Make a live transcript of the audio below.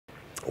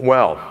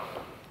Well,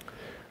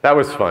 that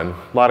was fun.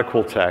 A lot of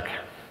cool tech.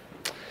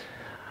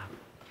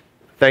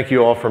 Thank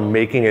you all for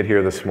making it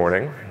here this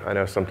morning. I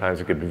know sometimes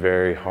it can be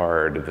very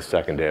hard the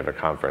second day of a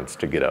conference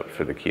to get up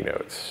for the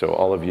keynotes. So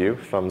all of you,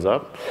 thumbs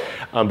up.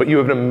 But you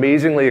have an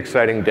amazingly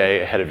exciting day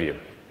ahead of you.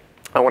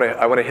 I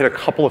want to hit a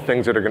couple of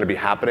things that are going to be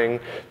happening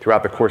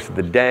throughout the course of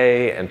the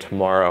day and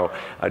tomorrow,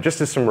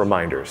 just as some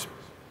reminders.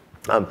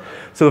 So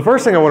the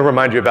first thing I want to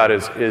remind you about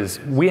is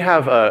we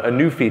have a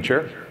new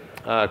feature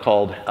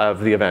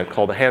of the event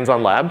called the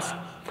Hands-on Labs.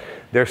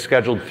 They're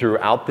scheduled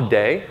throughout the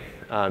day.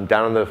 Down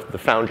on the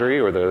foundry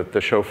or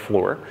the show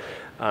floor.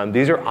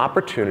 These are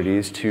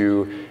opportunities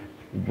to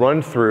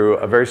run through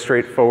a very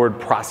straightforward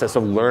process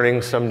of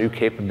learning some new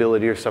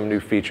capability or some new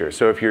feature.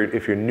 So if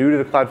you're new to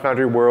the Cloud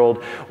Foundry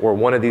world or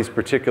one of these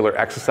particular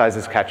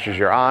exercises catches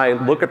your eye,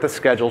 look at the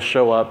schedule,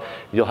 show up.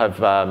 You'll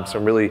have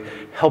some really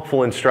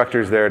helpful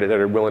instructors there that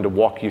are willing to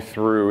walk you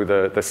through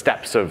the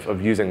steps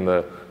of using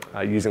the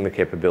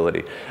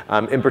capability.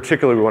 In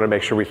particular, we want to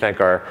make sure we thank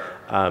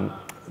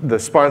the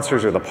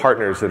sponsors or the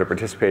partners that are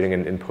participating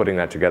in putting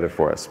that together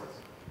for us.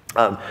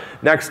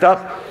 Next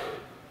up,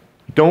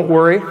 don't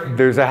worry,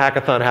 there's a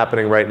hackathon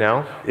happening right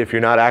now. If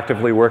you're not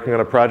actively working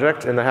on a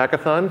project in the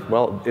hackathon,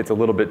 well, it's a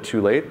little bit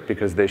too late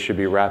because they should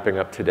be wrapping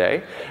up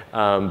today.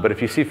 But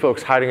if you see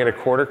folks hiding in a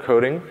corner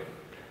coding,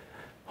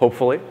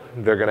 hopefully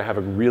they're going to have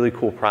a really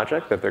cool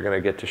project that they're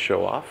going to get to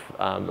show off.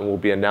 And we'll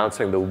be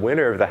announcing the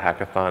winner of the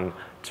hackathon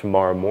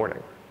tomorrow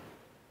morning.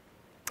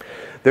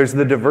 There's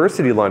the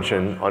diversity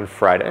luncheon on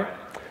Friday.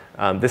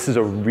 This is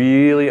a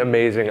really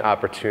amazing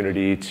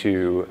opportunity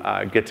to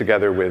get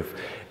together with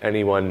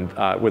anyone,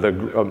 with a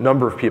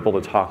number of people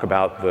to talk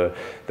about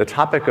the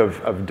topic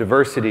of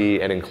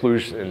diversity and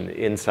inclusion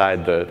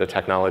inside the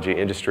technology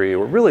industry,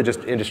 or really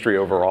just industry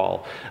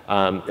overall.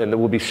 And then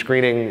we'll be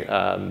screening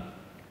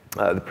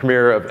the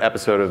premiere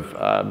episode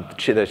of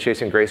the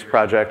Chasing Grace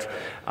project.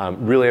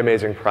 Really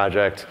amazing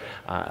project.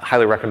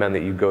 Highly recommend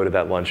that you go to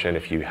that luncheon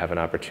if you have an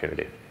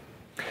opportunity.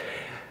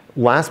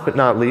 Last but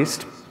not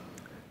least,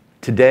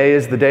 today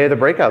is the day of the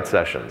breakout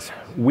sessions.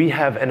 We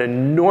have an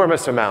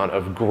enormous amount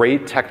of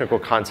great technical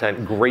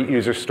content, great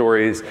user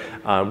stories,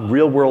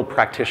 real-world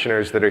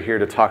practitioners that are here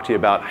to talk to you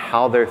about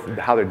how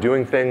they're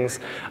doing things,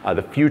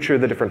 the future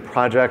of the different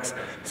projects.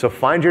 So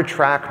find your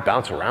track,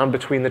 bounce around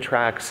between the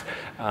tracks.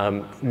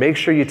 Make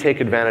sure you take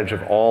advantage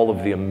of all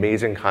of the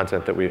amazing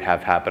content that we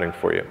have happening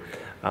for you.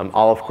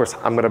 Of course,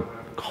 I'm going to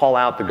call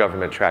out the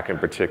government track in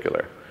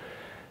particular.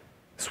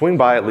 Swing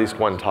by at least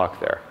one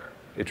talk there.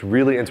 It's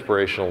really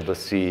inspirational to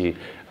see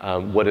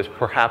what is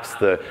perhaps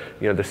the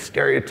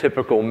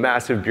stereotypical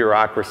massive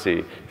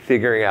bureaucracy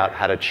figuring out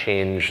how to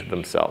change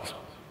themselves.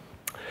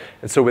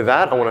 And so with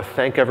that, I want to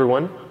thank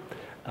everyone.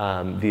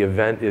 The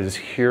event is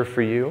here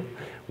for you.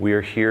 We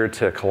are here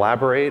to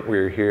collaborate. We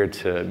are here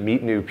to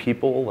meet new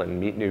people and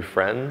meet new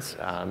friends.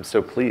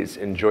 So please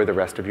enjoy the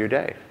rest of your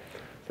day.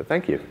 So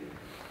thank you.